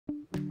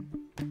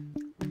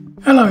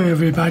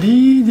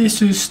everybody,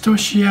 this is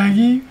Toshi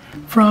Yagi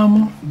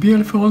from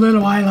beautiful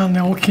little island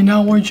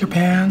Okinawa,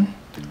 Japan.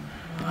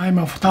 I'm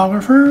a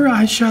photographer.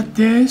 I shot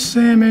this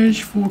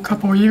image for a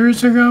couple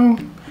years ago.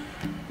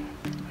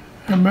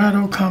 A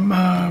model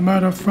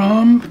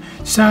from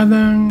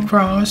Southern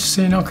France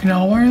in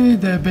Okinawa,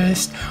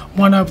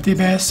 one of the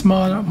best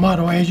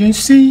model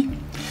agency.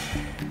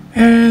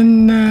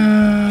 And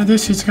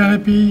this is gonna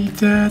be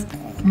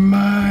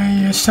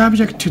my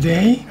subject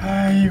today.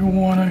 I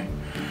wanna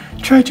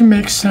try to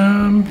make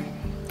some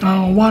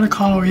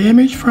watercolor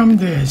image from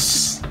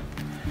this.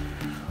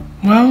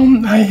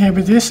 Well, I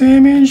have this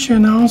image,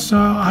 and also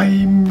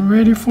I'm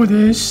ready for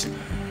this.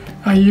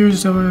 I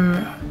use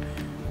a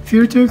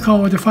filter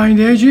called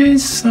Defined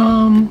Edges,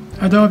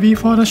 Adobe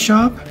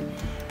Photoshop.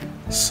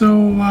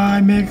 So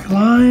I make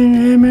line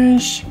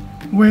image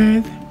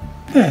with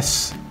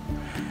this.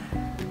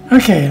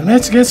 Okay,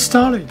 let's get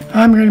started.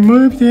 I'm going to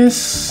move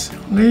this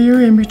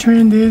layer in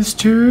between these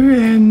two,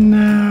 and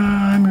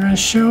I'm going to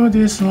show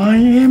this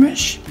line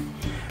image.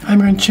 I'm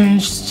going to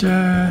change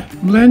the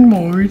blend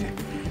mode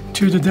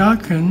to the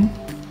darken,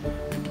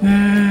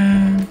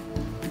 and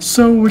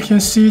so we can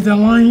see the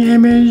line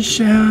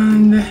image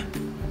and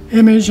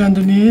image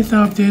underneath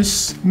of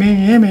this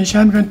main image.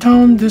 I'm going to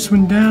tone this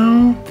one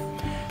down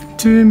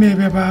to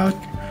maybe about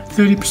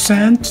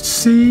 30% to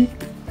see.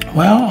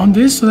 Well, on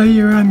this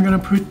layer, I'm going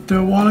to put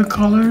the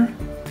watercolor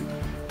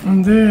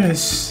on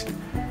this.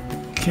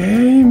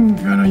 Okay, I'm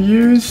going to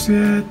use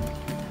that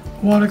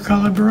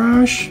watercolor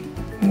brush,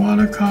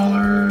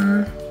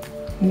 watercolor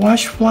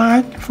wash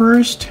flat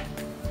first.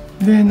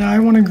 Then I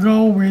want to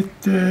go with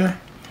the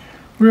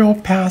real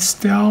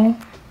pastel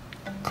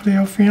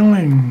clear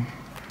feeling.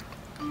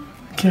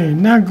 Okay,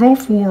 now go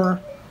for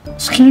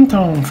skin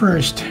tone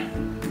first.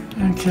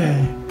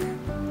 Okay,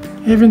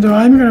 even though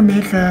I'm going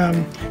to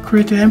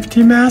create an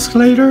empty mask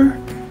later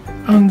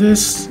on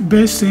this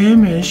base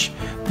image,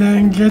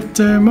 then get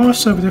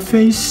most of the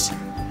face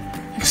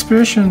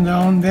expression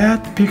on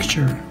that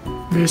picture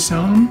based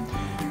on.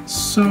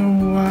 So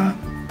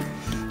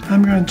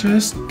I'm going to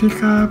just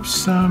pick up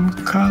some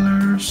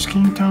color,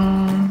 skin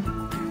tone.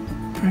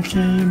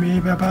 Okay,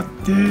 maybe about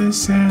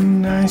this,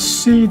 and I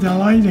see the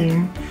light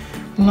main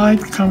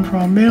light come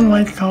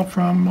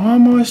from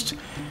almost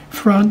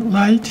front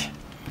light,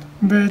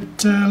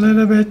 but a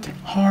little bit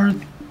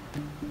hard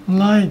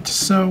light,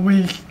 so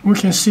we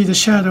can see the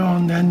shadow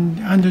on the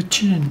under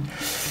chin.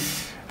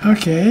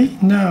 Okay,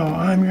 now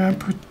I'm gonna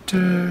put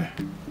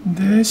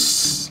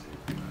this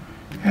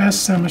as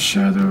some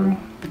shadow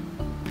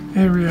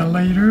area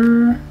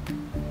later.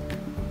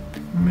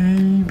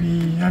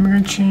 Maybe I'm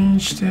gonna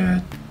change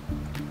that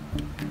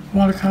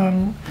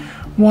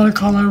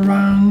watercolor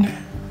round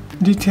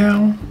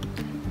detail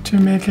to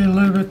make it a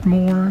little bit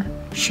more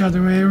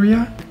shadow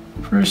area.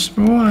 First of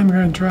all, I'm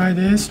going to dry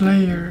this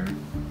layer,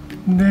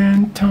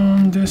 then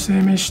tone this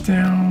image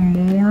down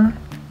more,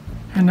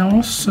 and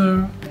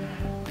also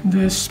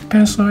this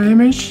pencil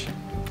image,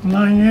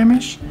 line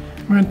image,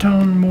 I'm going to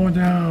tone more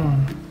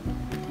down.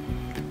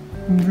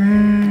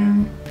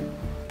 Then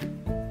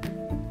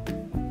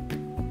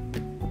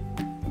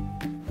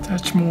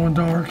touch more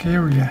dark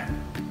area.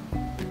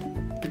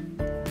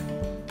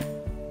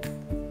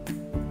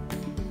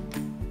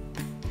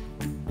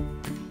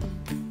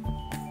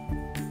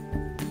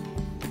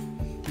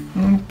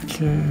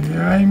 Okay,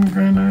 I'm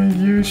gonna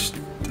use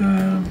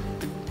the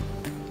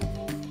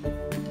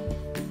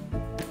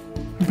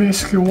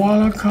basically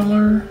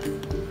watercolor,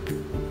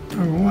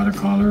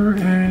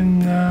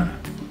 and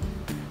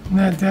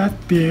not that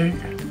big,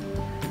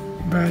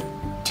 but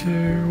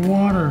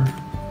water.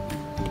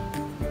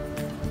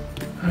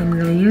 I'm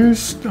gonna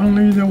use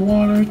only the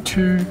water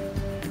to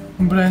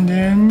blend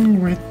in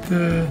with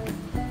the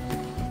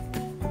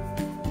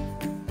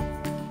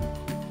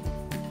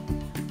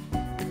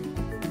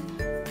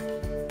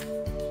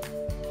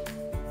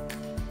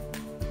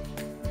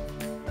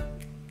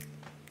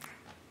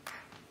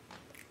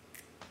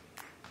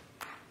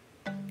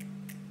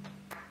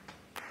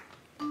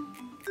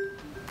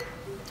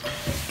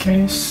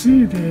Can you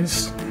see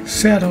this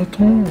shadow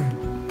tone?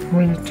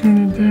 When you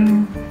turn it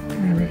down,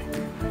 maybe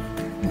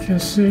you can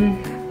see.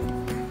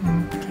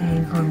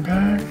 Okay, going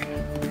back,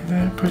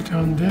 then put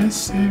on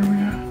this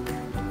area.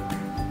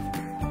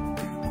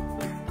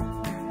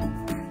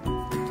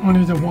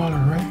 Only the water,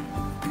 right?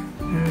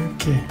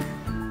 Okay.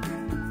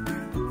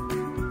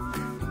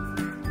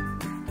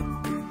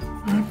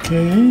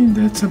 Okay,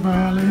 that's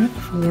about it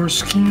for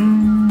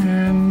skin,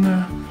 and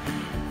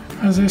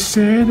as I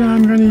said,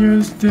 I'm going to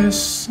use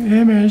this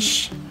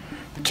image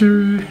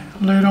to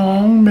later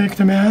on make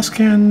the mask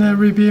and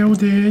reveal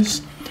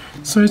this,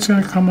 so it's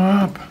going to come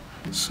up,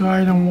 so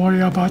I don't worry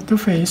about the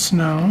face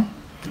now.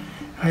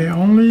 I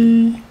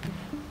only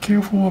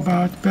careful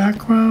about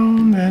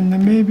background and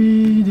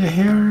maybe the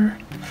hair.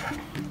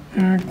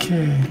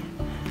 Okay,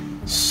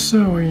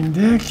 so in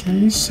that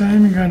case,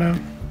 I'm gonna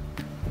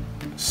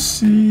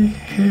see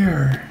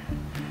hair.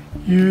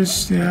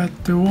 Use the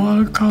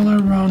watercolor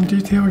round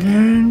detail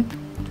again.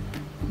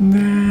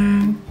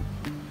 Then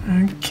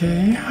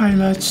Okay,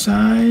 highlight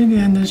side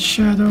and the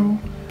shadow,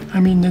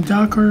 the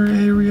darker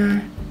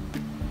area,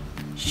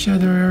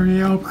 shadow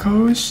area of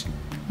course,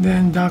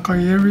 then darker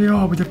area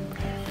of the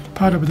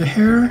part of the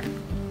hair.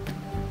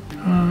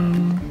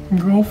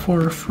 Go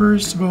for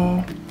first of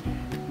all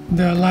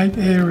the light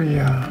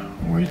area,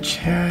 which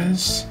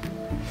has,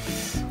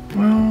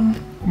 well,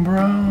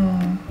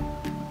 brown.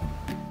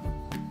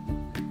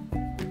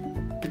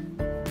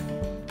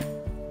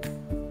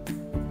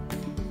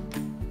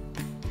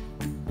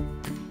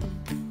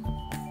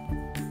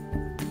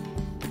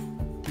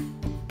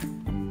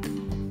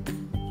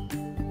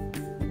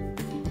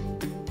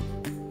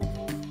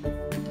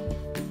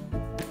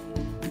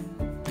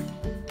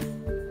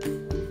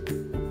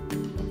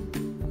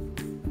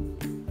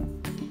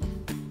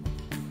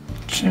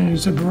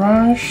 Change the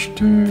brush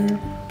to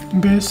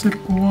basic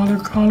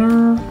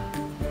watercolor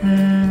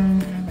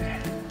and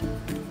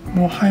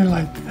more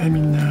highlight,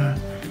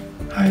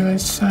 highlight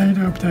side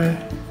of the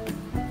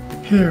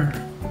hair.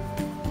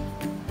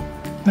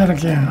 Not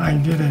again, I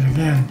did it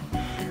again.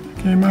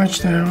 Okay,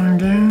 march down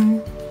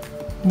again.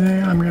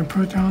 Then I'm gonna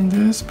put on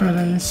this, but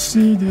I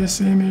see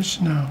this image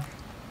now.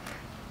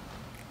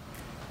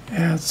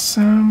 Add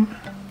some.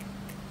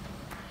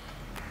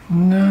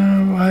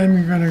 Now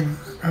I'm gonna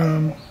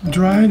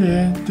dry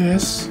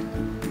this,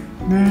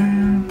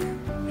 then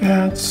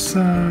add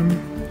some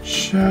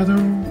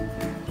shadow.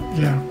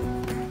 Yeah.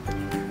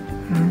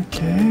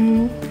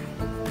 Okay.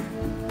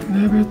 A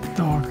little bit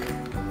dark.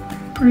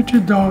 Pretty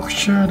dark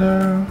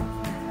shadow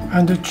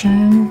on the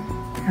chin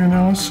and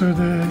also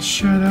the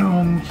shadow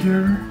on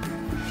here.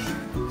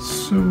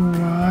 So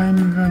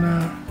I'm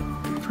gonna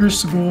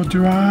first of all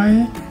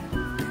dry.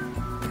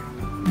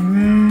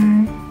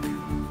 Then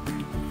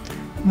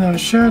now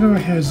shadow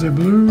has a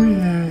blue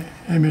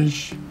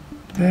image.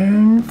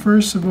 Then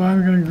first of all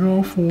I'm going to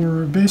go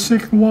for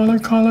basic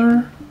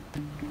watercolor.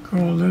 Go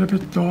a little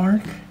bit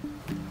dark.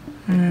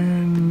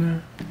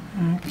 And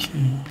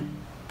okay.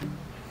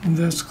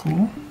 That's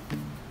cool.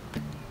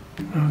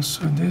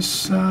 Also this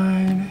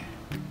side.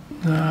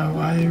 Now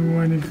I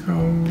want to go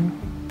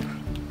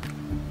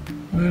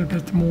a little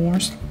bit more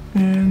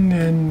thin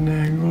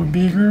and go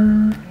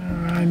bigger.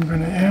 I'm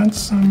going to add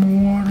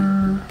some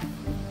water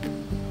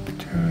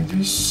to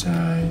this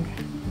side.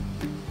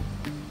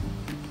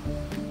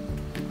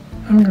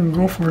 I'm going to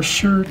go for a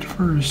shirt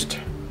first.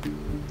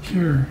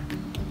 Here.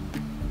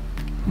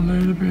 A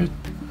little bit.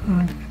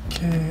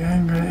 Okay,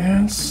 I'm going to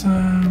add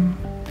some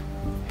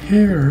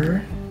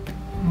here.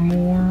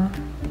 More.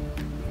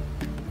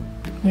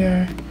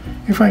 Yeah,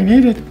 if I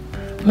need it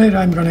later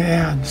I'm going to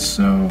add.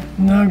 So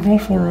now go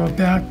for a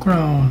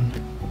background.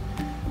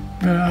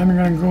 But I'm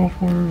going to go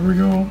for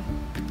real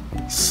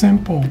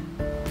simple.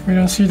 We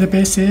don't see the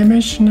base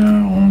image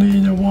now,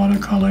 only the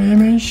watercolor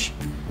image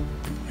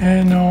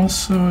and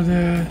also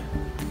the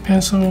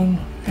pencil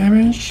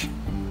image.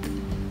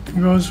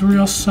 It goes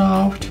real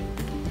soft.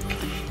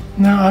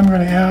 Now I'm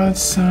going to add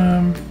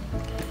some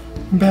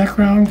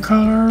background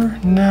color,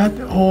 not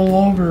all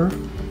over,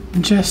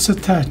 just a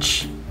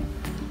touch.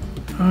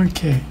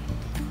 Okay,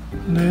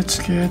 let's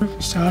get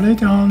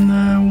started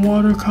on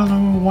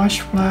watercolor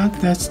wash flat.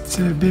 That's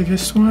the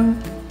biggest one.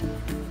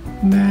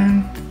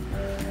 Then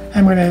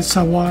I'm going to add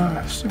some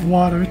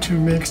water to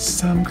make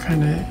some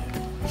kind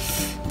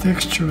of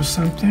texture or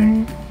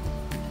something.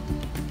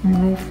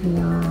 Go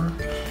for,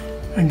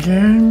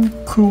 again,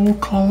 cool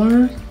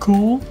color,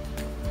 cool.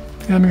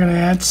 Then I'm going to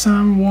add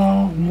some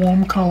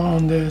warm color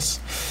on this.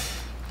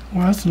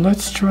 Well, so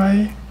let's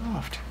try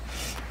soft.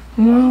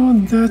 Well,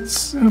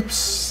 that's,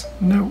 oops,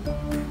 no.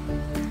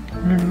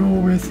 I'm going to go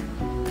with,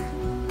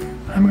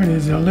 I'm going to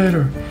use a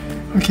later.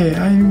 Okay,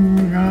 I'm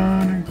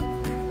going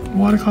to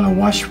watercolor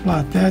wash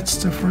flat. That's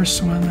the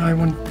first one I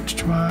want to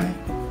try.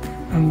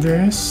 On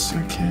this,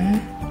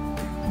 okay.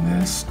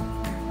 This,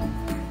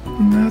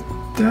 not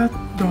that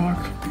dark.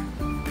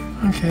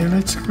 Okay,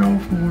 let's go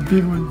for a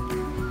big one.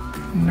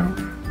 No.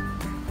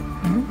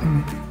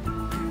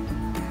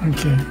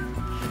 Okay.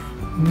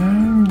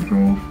 Now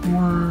go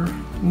for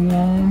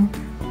warm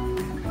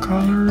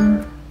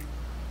color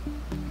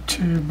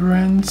to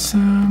blend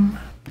some.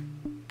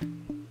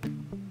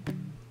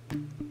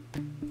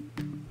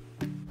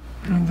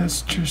 And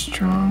that's too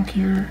strong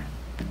here.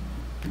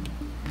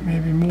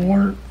 Maybe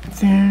more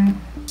thin.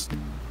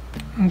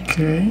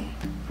 Okay.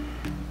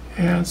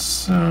 Add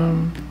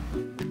some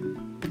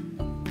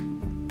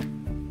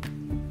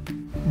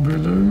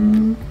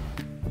blue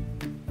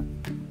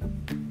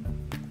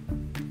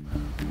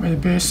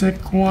with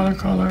basic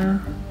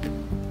watercolor.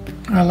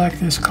 I like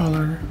this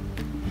color.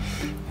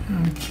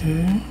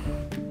 Okay.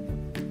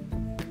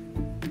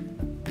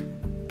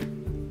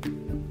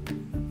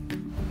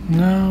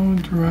 Now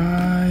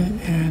dry,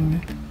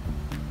 and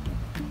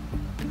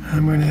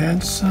I'm going to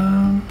add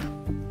some.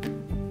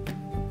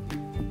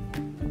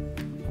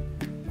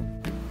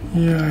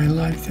 Yeah, I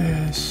like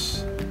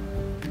this.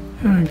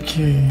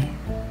 Okay,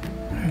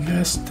 I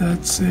guess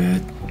that's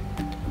it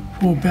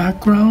for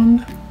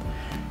background.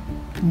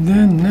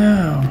 Then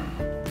now,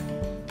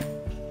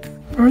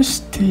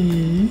 first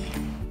T,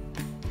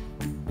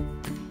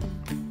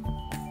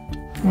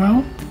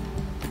 Well,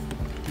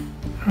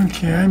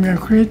 okay, I'm gonna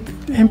create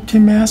empty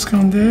mask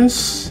on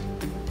this.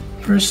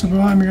 First of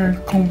all, I'm gonna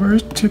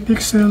convert to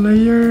pixel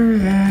layer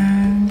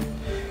and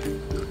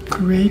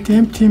create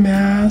empty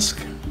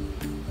mask,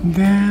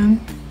 then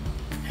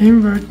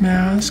invert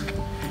mask.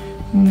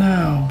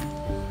 Now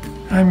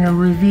I'm gonna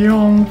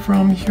reveal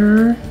from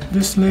here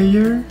this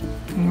layer,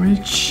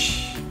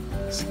 which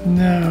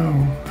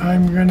now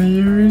I'm gonna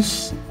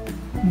use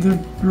the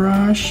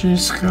brush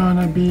is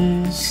gonna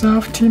be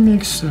Softy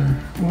Mixer.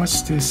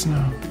 What's this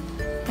now?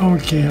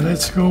 Okay,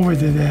 let's go with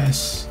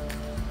this.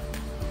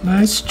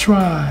 Let's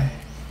try.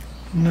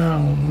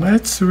 Now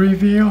let's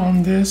reveal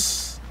on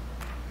this.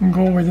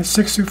 Go with the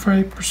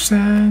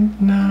 65%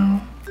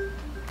 now.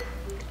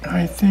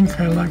 I think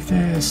I like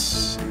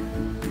this.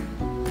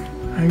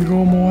 And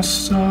go more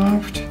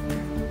soft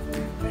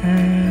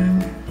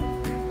and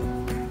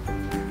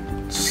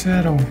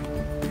settle.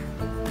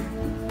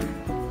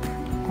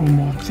 One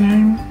more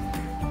thing.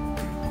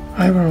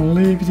 I will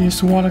leave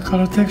this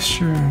watercolor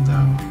texture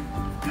though.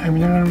 I'm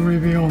not gonna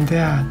reveal on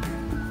that.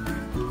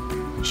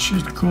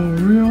 Should go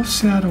real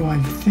settle, I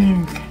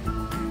think,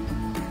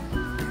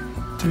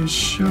 to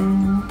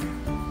show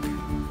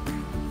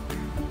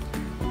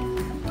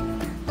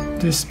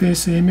this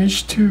base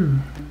image too.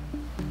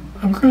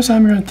 Of course,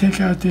 I'm going to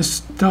take out this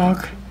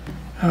dark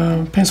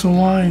pencil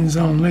lines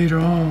on later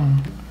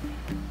on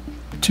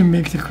to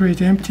make the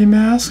create empty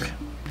mask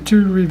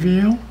to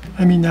reveal,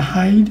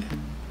 hide.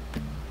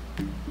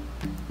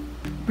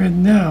 But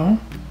now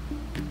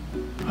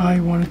I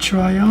want to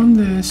try on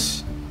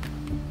this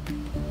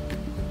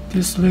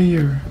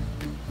layer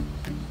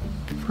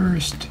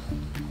first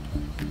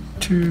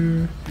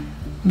to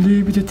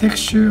leave the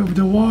texture of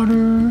the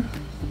water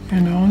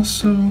and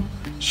also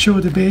show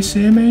the base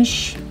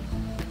image.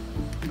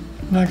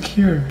 Like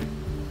here,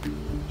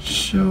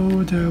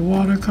 show the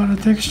watercolor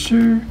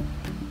texture,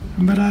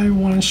 but I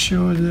want to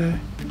show the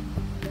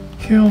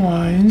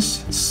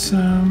hairlines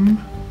some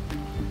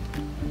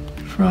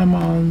from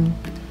on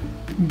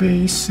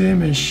base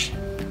image.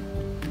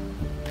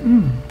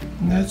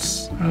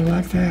 I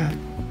like that.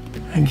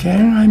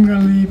 Again, I'm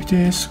gonna leave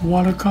this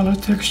watercolor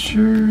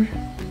texture,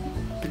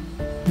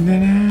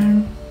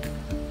 then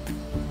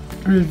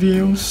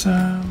reveal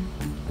some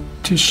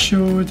to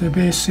show the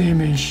base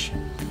image.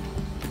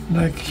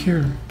 Like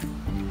here,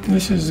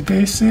 this is the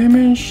base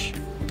image,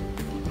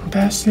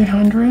 opacity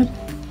 100,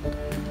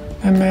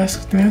 and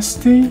mask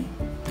density,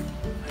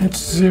 it's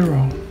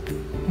 0,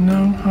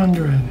 no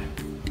 100.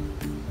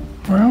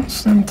 Well,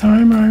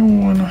 sometime I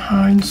want to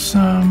hide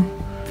some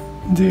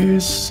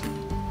these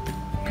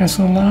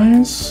pencil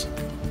lines,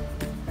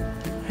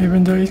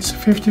 even though it's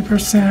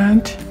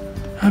 50%.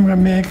 I'm gonna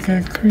make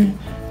a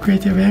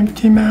creative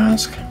empty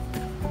mask.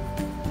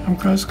 Of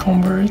course,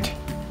 convert.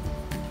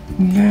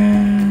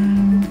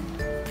 Then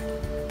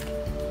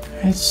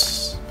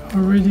it's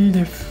already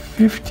the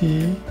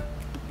 50.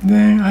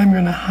 Then I'm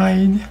gonna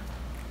hide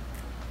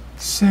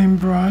same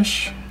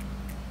brush,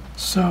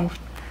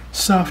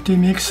 softy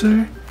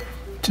mixer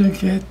to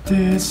get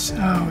this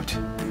out.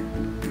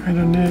 I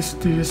don't need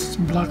this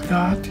black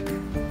dot,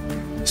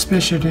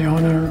 especially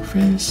on her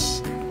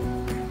face.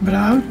 But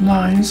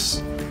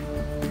outlines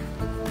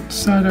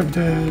side of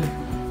the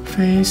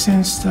face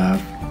and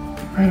stuff,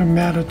 I don't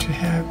matter to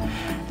have.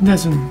 It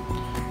doesn't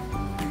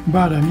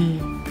bother me.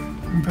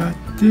 But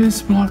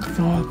this black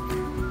dot,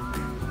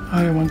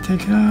 I want to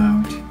take it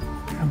out.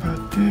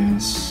 About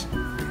this,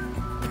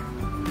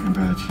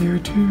 about here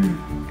too.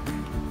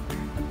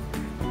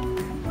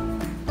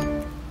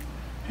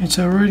 It's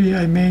already,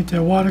 I made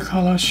the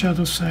watercolor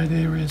shadow side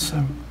area,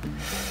 so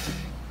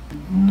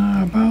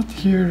now about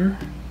here,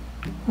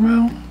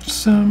 well,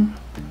 some,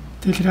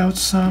 take it out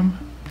some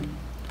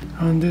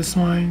on these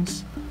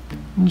lines,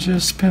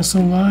 just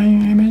pencil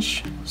line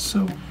image.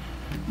 So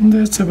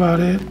that's about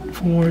it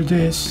for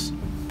this.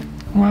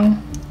 Well,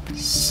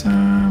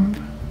 some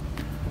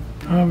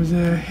of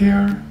the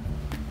hair,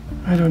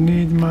 I don't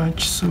need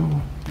much,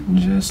 so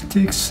just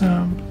take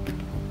some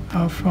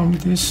out from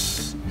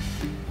this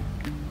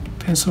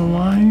pencil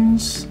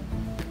lines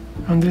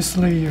on this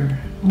layer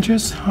and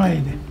just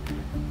hide.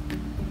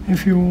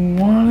 If you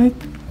want it,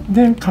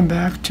 then come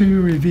back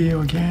to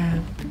reveal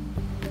again.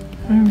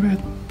 But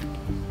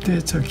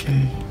that's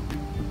okay.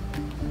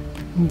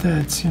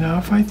 That's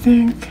enough, I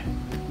think.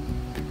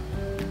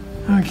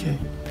 Okay.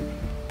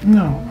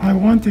 No, I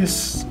want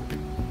this.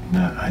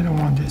 No, I don't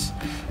want this.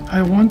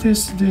 I want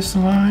this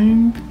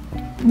line.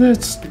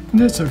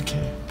 That's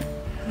okay.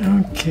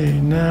 Okay,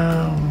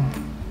 now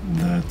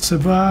that's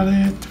about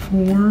it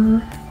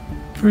for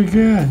pretty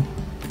good.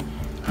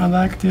 I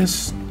like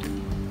this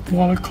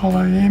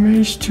watercolor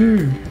image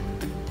too.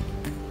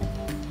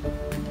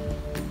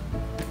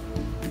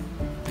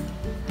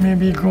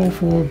 Maybe go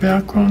for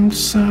background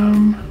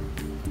some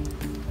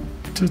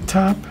to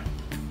top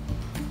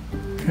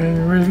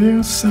and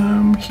reveal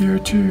some here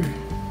too.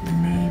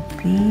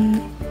 Maybe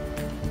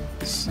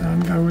so I'm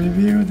gonna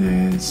reveal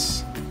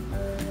this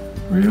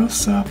real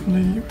soft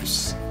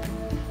leaves,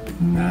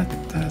 not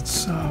that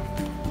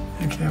soft.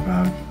 Okay,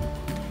 about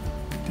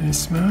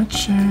this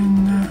much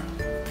and a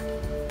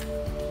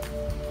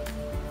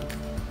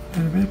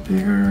little bit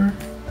bigger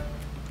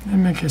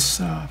and make it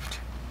soft.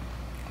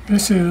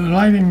 This is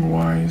lighting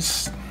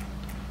wise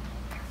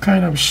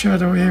kind of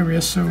shadow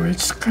area, so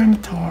it's kind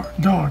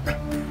of dark.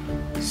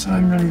 So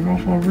I'm going to go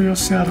for real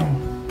shadow.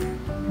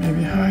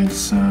 Maybe hide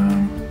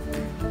some,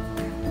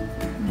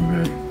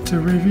 but to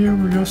reveal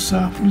real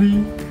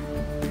softly.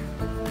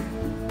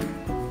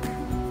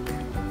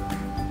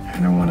 I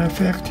don't want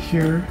effect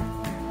here.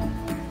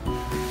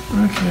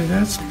 Okay,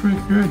 that's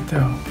pretty good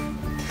though.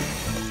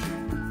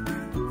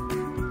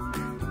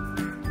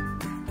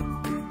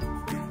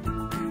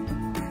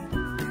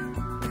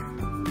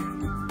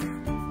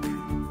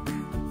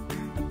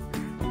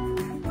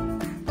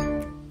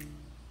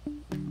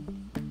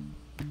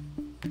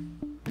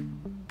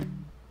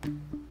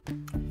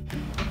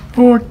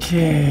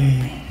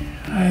 Okay,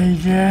 I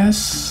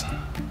guess,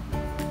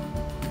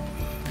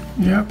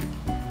 yep,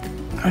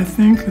 I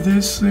think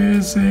this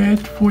is it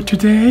for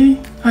today.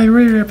 I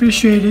really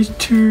appreciate it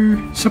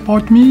to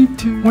support me,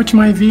 to watch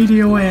my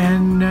video,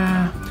 and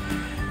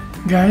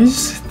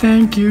guys,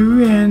 thank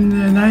you and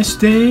a nice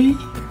day.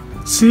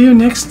 See you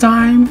next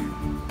time.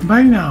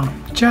 Bye now.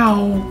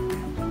 Ciao.